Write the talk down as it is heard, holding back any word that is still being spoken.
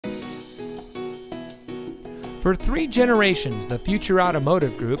For 3 generations, the Future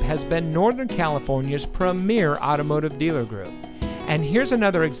Automotive Group has been Northern California's premier automotive dealer group. And here's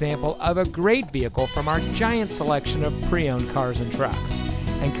another example of a great vehicle from our giant selection of pre-owned cars and trucks.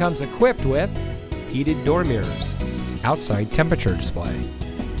 And comes equipped with heated door mirrors, outside temperature display,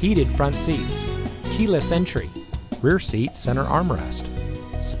 heated front seats, keyless entry, rear seat center armrest,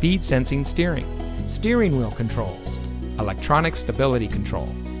 speed sensing steering wheel controls, electronic stability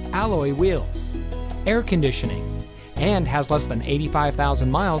control, alloy wheels, air conditioning, and has less than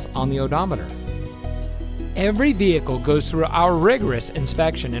 85,000 miles on the odometer. Every vehicle goes through our rigorous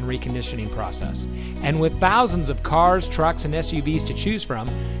inspection and reconditioning process, and with thousands of cars, trucks, and SUVs to choose from,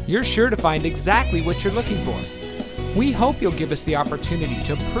 you're sure to find exactly what you're looking for. We hope you'll give us the opportunity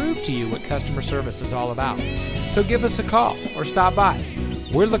to prove to you what customer service is all about. So give us a call or stop by.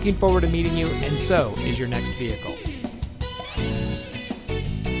 We're looking forward to meeting you, and so is your next vehicle.